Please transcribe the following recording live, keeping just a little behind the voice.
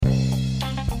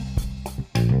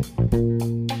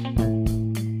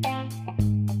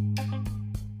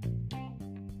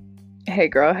Hey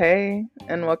girl, hey,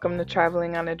 and welcome to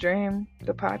Traveling on a Dream,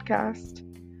 the podcast.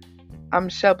 I'm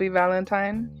Shelby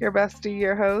Valentine, your bestie,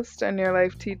 your host, and your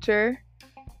life teacher.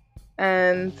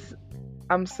 And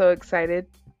I'm so excited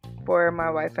for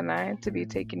my wife and I to be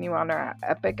taking you on our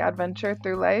epic adventure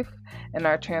through life and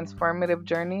our transformative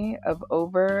journey of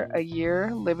over a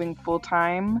year living full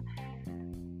time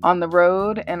on the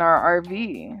road in our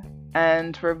RV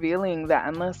and revealing the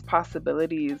endless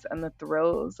possibilities and the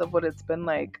thrills of what it's been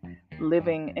like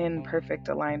living in perfect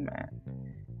alignment.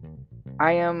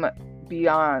 I am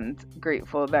beyond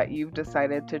grateful that you've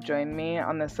decided to join me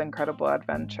on this incredible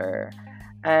adventure.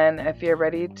 And if you're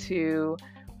ready to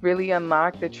really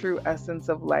unlock the true essence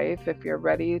of life, if you're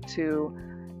ready to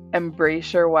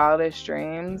embrace your wildest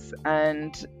dreams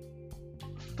and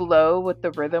flow with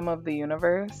the rhythm of the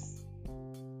universe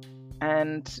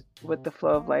and with the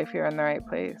flow of life, you're in the right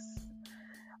place.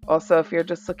 Also, if you're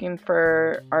just looking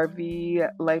for RV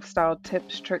lifestyle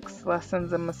tips, tricks,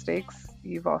 lessons, and mistakes,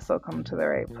 you've also come to the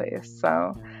right place.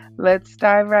 So let's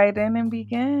dive right in and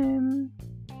begin.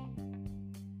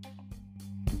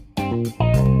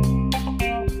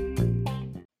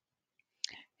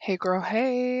 Hey, girl,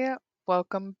 hey.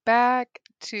 Welcome back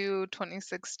to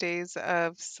 26 Days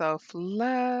of Self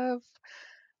Love.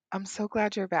 I'm so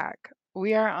glad you're back.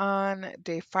 We are on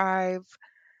day 5,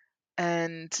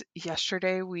 and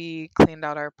yesterday we cleaned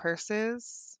out our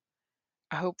purses.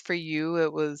 I hope for you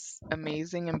it was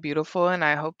amazing and beautiful, and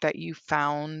I hope that you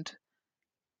found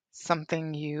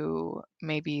something you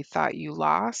maybe thought you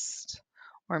lost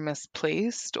or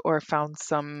misplaced, or found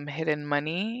some hidden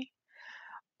money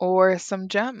or some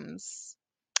gems.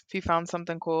 If you found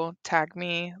something cool, tag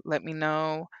me, let me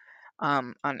know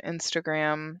on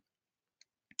Instagram.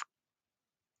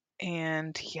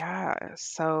 And yeah,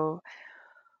 so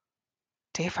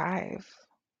day 5.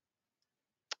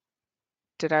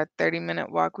 Did our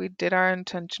 30-minute walk. We did our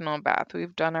intentional bath.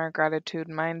 We've done our gratitude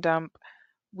mind dump.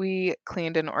 We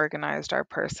cleaned and organized our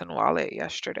purse and wallet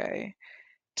yesterday.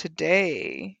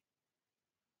 Today,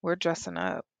 we're dressing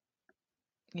up.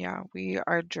 Yeah, we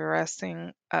are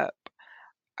dressing up.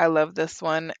 I love this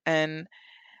one. And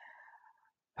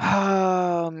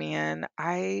oh man,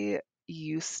 I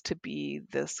used to be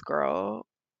this girl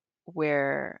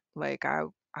where I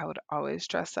would always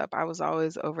dress up. I was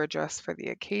always overdressed for the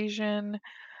occasion.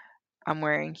 I'm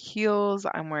wearing heels,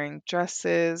 I'm wearing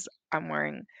dresses, I'm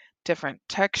wearing different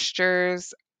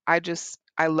textures. I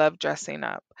love dressing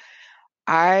up.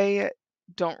 I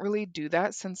don't really do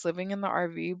that since living in the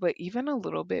RV, but even a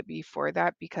little bit before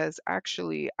that, because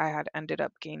actually I had ended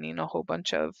up gaining a whole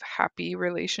bunch of happy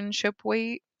relationship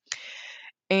weight.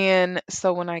 And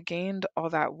so when I gained all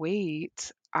that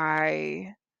weight,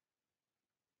 I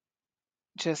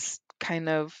just kind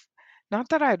of, not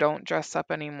that I don't dress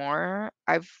up anymore.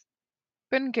 I've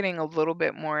been getting a little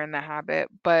bit more in the habit,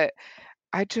 but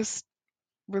I just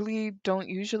really don't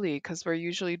usually, because we're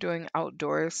usually doing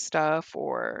outdoor stuff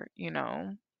or.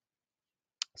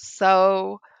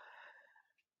 So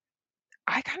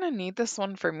I kind of need this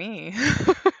one for me.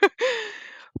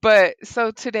 But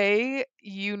so today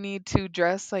you need to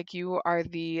dress like you are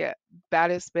the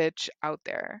baddest bitch out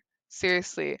there.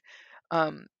 Seriously.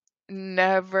 Um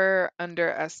Never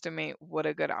underestimate what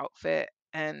a good outfit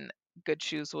and good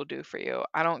shoes will do for you.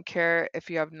 I don't care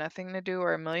if you have nothing to do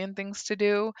or a million things to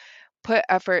do. Put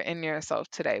effort in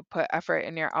yourself today. Put effort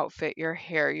in your outfit, your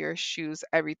hair, your shoes,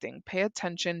 everything. Pay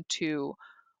attention to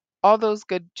all those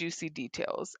good juicy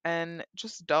details and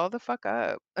just doll the fuck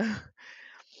up.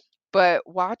 But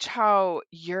watch how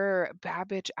your bad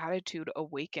bitch attitude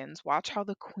awakens. Watch how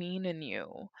the queen in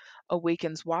you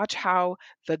awakens. Watch how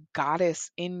the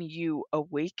goddess in you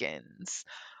awakens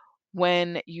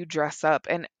when you dress up,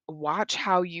 and watch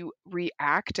how you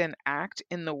react and act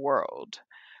in the world.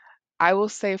 I will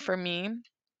say for me,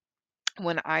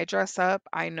 when I dress up,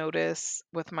 I notice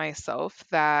with myself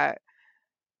that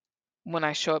when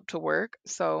I show up to work,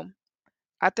 so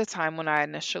at the time when I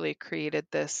initially created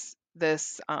this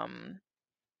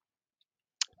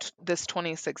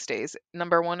 26 days,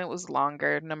 number one, it was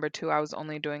longer. Number two, I was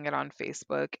only doing it on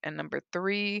Facebook. And number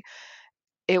three,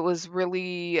 it was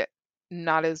really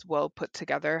not as well put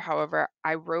together. However,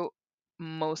 I wrote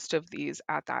most of these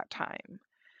at that time.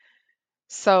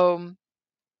 So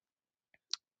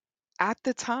at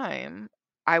the time,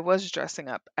 I was dressing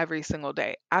up every single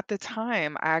day. At the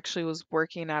time, I actually was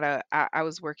working I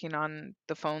was working on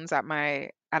the phones at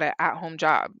a at-home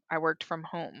job. I worked from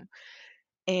home.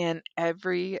 And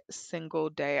every single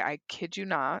day, I kid you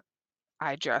not,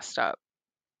 I dressed up.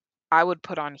 I would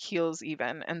put on heels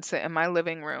even and sit in my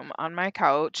living room on my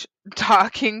couch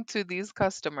talking to these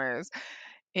customers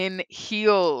in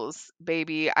heels,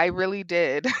 baby. I really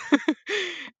did.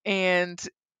 And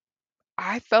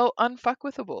I felt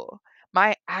unfuckwithable.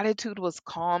 My attitude was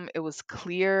calm, it was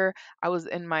clear, I was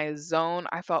in my zone,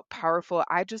 I felt powerful.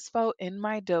 I just felt in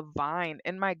my divine,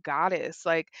 in my goddess.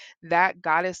 Like that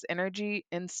goddess energy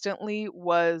instantly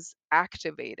was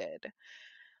activated.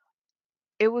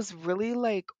 It was really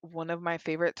like one of my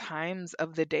favorite times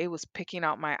of the day was picking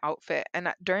out my outfit.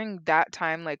 And during that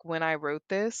time, like when I wrote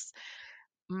this,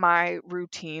 my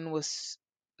routine was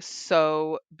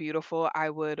so beautiful. I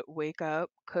would wake up,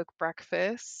 cook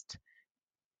breakfast,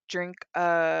 drink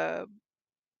um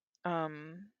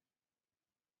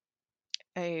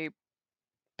a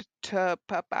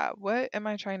what am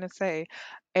I trying to say?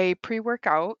 A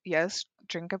pre-workout. Yes,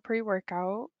 drink a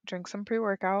pre-workout, drink some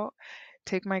pre-workout,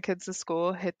 take my kids to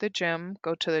school, hit the gym,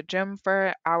 go to the gym for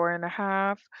an hour and a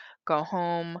half, go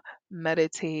home,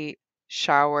 meditate,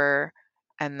 shower,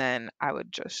 and then I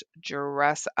would just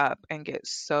dress up and get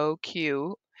so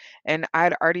cute. And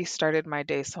I'd already started my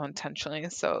day so intentionally,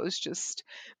 so it was just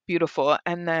beautiful.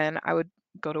 And then I would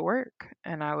go to work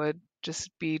and I would just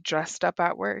be dressed up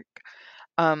at work.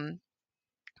 Um,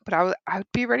 but I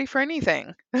would be ready for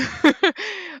anything.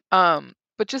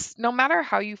 But just no matter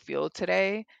how you feel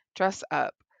today, dress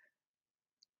up.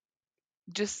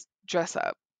 Just dress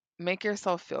up. Make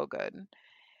yourself feel good.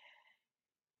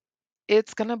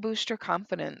 It's gonna boost your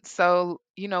confidence. So,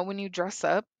 when you dress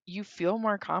up, you feel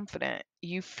more confident.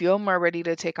 You feel more ready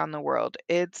to take on the world.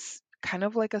 It's kind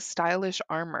of like a stylish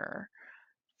armor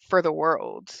for the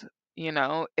world.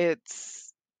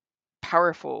 It's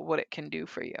powerful what it can do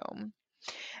for you.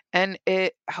 And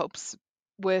it helps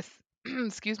with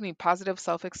excuse me, positive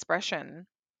self-expression.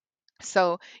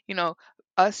 So, you know,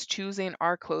 us choosing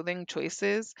our clothing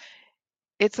choices,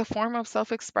 it's a form of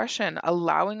self-expression,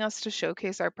 allowing us to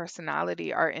showcase our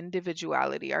personality, our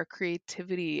individuality, our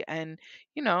creativity, and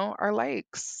our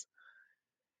likes.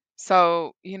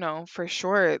 So, for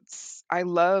sure, I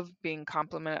love being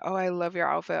complimented. Oh, I love your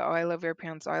outfit. Oh, I love your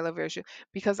pants. Oh, I love your shoe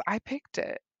because I picked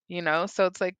it. So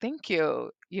it's like, thank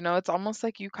you. It's almost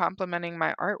like you complimenting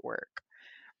my artwork.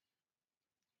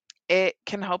 It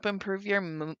can help improve your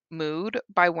mood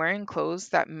by wearing clothes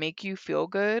that make you feel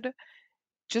good,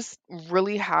 just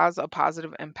really has a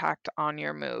positive impact on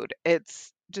your mood.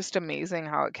 It's just amazing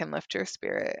how it can lift your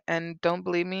spirit. And don't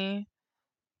believe me,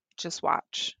 just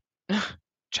watch.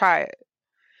 Try it.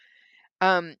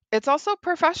 It's also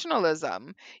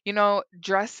professionalism.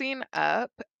 Dressing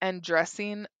up and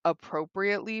dressing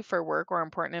appropriately for work or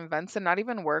important events, and not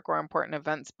even work or important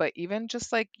events, but even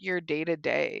just like your day to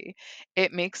day,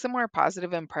 it makes a more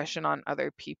positive impression on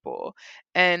other people.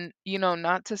 And,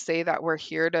 not to say that we're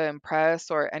here to impress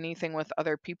or anything with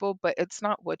other people, but it's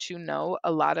not what you know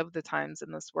a lot of the times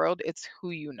in this world, it's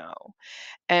who you know.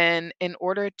 And in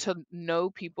order to know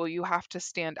people, you have to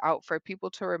stand out for people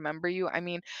to remember you. I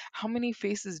mean, how many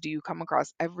faces do you come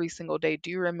across every single day? Do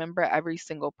you remember every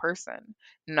single person?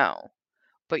 No.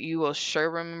 But you will sure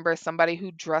remember somebody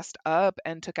who dressed up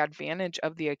and took advantage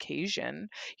of the occasion.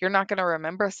 You're not going to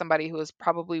remember somebody who was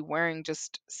probably wearing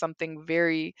just something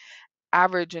very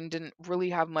average and didn't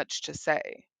really have much to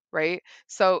say. Right.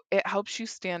 So it helps you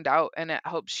stand out and it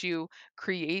helps you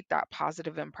create that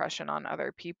positive impression on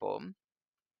other people,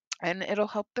 and it'll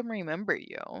help them remember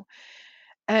you.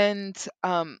 And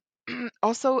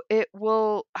also, it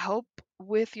will help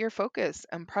with your focus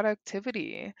and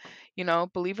productivity.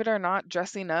 Believe it or not,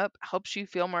 dressing up helps you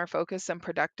feel more focused and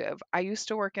productive. I used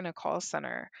to work in a call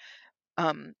center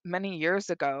many years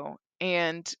ago,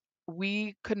 and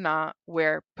we could not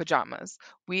wear pajamas.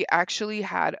 We actually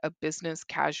had a business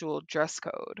casual dress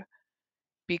code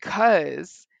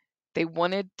because they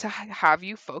wanted to have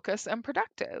you focused and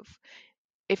productive.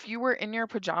 If you were in your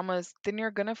pajamas, then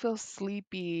you're gonna feel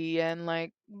sleepy and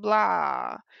like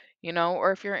blah,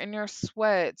 or if you're in your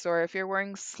sweats or if you're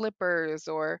wearing slippers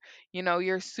or,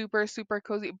 you're super, super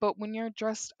cozy. But when you're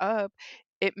dressed up,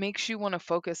 it makes you want to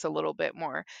focus a little bit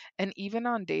more. And even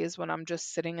on days when I'm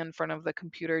just sitting in front of the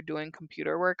computer doing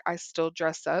computer work, I still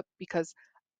dress up because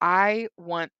I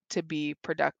want to be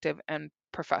productive and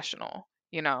professional,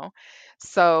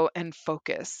 so and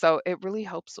focus. So it really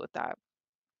helps with that.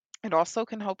 It also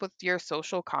can help with your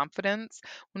social confidence.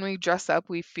 When we dress up,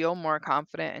 we feel more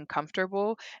confident and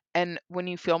comfortable. And when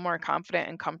you feel more confident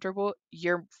and comfortable,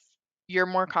 you're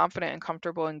more confident and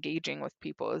comfortable engaging with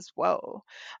people as well.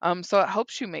 So it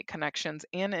helps you make connections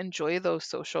and enjoy those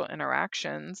social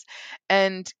interactions.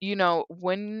 And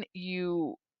when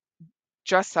you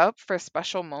dress up for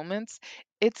special moments,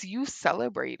 it's you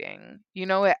celebrating.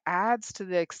 It adds to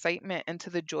the excitement and to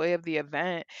the joy of the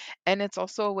event. And it's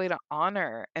also a way to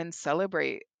honor and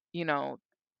celebrate, you know,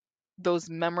 those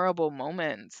memorable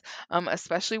moments,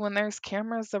 especially when there's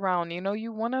cameras around.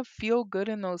 You want to feel good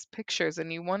in those pictures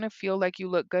and you want to feel like you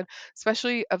look good,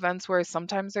 especially events where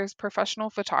sometimes there's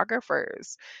professional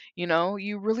photographers.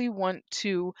 You really want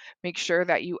to make sure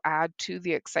that you add to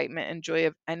the excitement and joy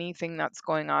of anything that's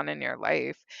going on in your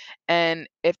life. And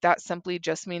if that simply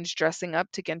just means dressing up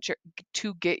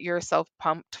to get yourself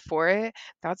pumped for it,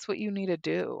 that's what you need to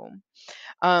do.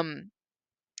 Um,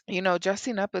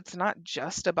 Dressing up, it's not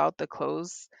just about the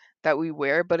clothes that we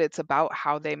wear, but it's about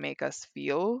how they make us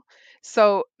feel.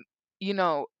 So, you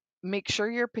know, make sure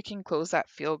you're picking clothes that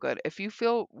feel good. If you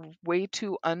feel way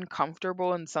too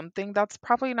uncomfortable in something, that's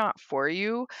probably not for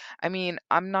you. I mean,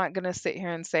 I'm not going to sit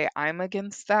here and say I'm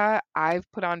against that. I've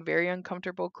put on very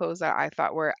uncomfortable clothes that I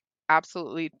thought were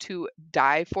absolutely to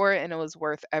die for, and it was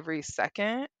worth every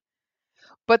second,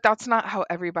 but that's not how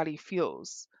everybody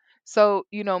feels. So,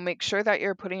 make sure that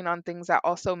you're putting on things that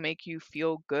also make you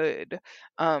feel good,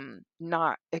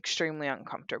 not extremely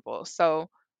uncomfortable. So,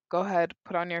 go ahead,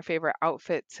 put on your favorite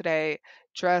outfit today,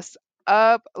 dress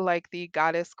up like the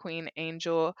goddess queen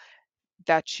angel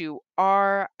that you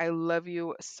are. I love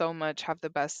you so much. Have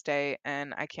the best day,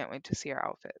 and I can't wait to see your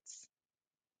outfits.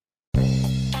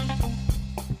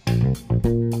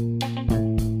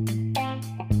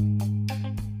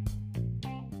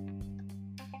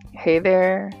 Hey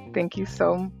there. Thank you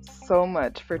so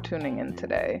much for tuning in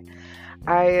today.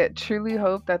 I truly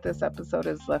hope that this episode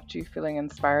has left you feeling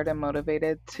inspired and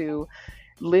motivated to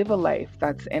live a life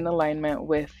that's in alignment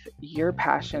with your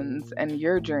passions and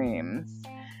your dreams.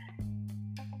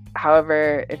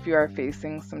 However, if you are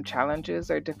facing some challenges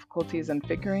or difficulties in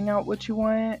figuring out what you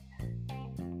want,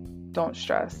 don't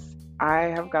stress. I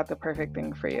have got the perfect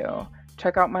thing for you.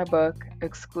 Check out my book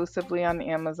exclusively on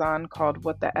Amazon called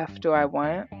What the F Do I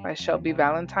Want by Shelby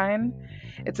Valentine.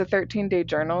 It's a 13-day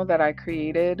journal that I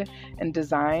created and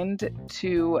designed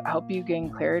to help you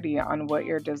gain clarity on what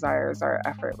your desires are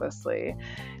effortlessly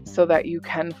so that you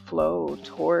can flow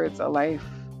towards a life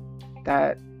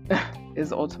that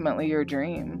is ultimately your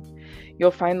dream.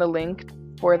 You'll find the link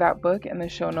for that book in the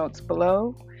show notes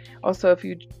below. Also, if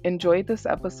you enjoyed this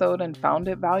episode and found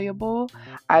it valuable,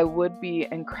 I would be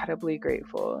incredibly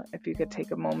grateful if you could take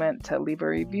a moment to leave a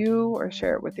review or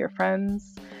share it with your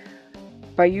friends.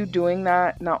 By you doing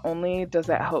that, not only does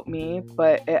it help me,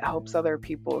 but it helps other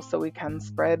people so we can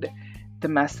spread the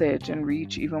message and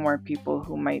reach even more people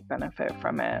who might benefit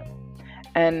from it.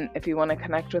 And if you want to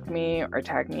connect with me or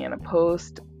tag me in a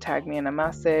post, tag me in a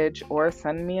message, or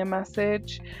send me a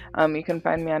message, you can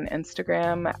find me on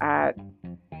Instagram at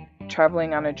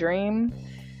Traveling on a Dream.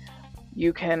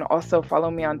 You can also follow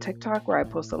me on TikTok, where I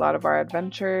post a lot of our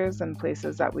adventures and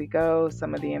places that we go,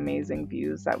 some of the amazing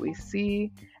views that we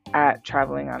see at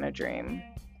Traveling on a Dream.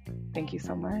 Thank you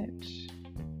so much.